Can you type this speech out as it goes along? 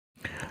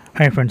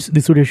Hi friends,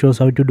 this video shows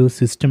how to do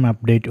system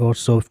update or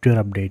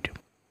software update.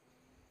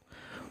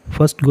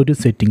 First go to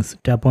settings,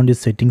 tap on the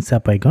settings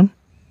app icon,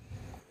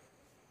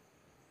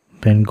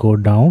 then go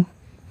down,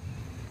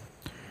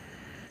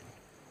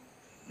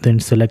 then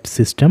select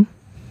system,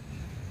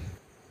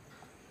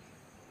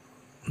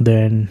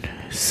 then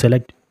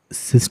select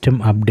system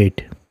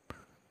update.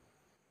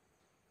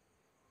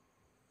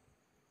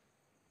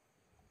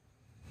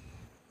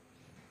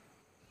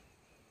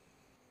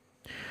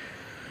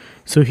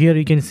 So here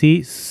you can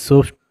see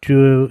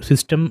software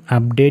system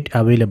update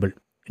available,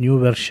 new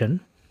version.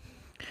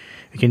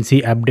 You can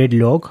see update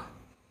log.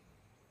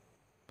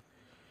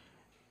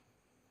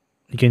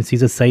 You can see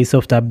the size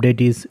of the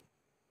update is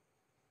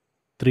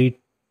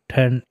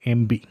 310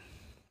 MB.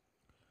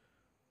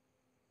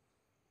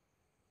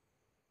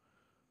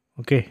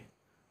 Okay,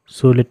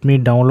 so let me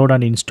download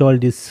and install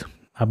this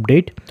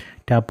update.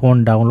 Tap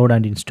on download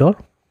and install.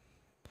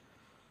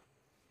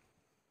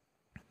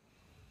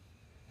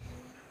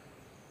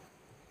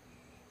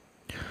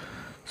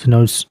 So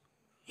now it's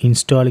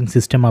installing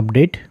system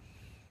update.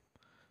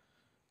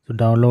 So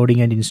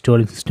downloading and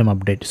installing system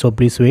update. So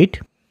please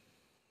wait.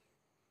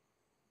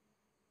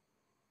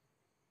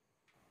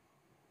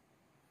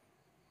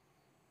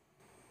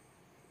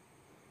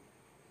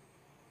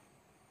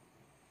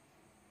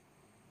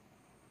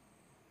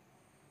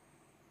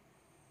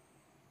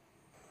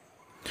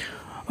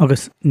 Okay,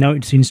 so now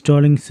it's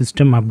installing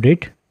system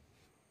update.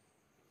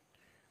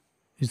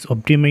 It's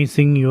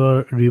optimizing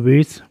your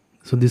device.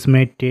 So this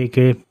may take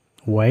a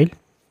while.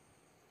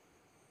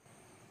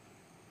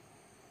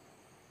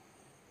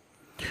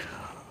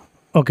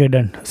 Okay,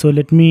 done. So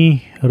let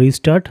me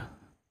restart.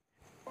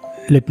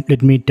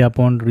 Let me tap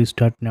on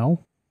restart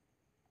now.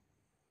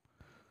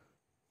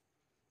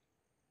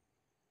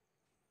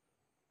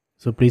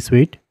 So please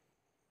wait.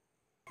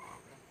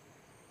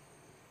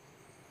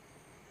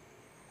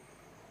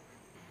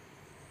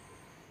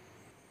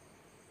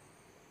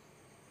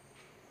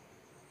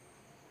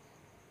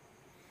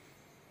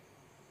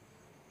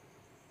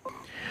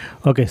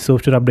 Okay,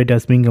 software update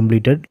has been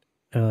completed.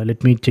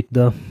 Let me check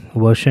the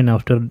version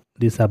after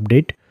this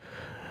update.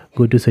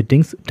 Go to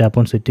settings, tap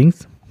on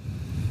settings,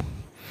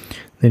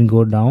 then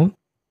go down,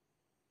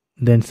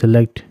 then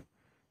select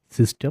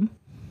system,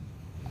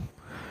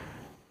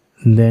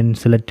 then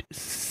select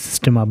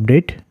system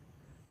update.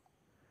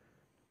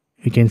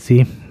 You can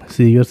see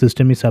your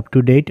system is up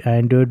to date,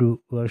 Android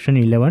version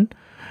 11,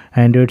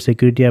 Android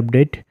security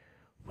update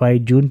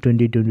 5 June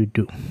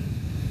 2022.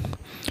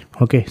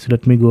 Okay, so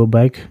let me go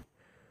back,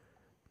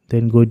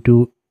 then go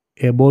to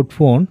about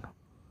phone.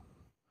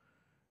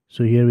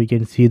 So here we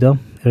can see the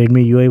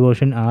Redmi UI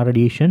version R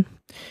edition,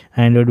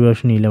 Android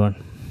version 11.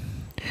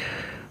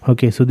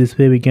 Okay, so this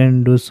way we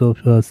can do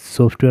software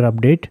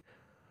update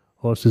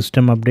or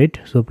system update.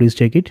 So please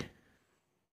check it.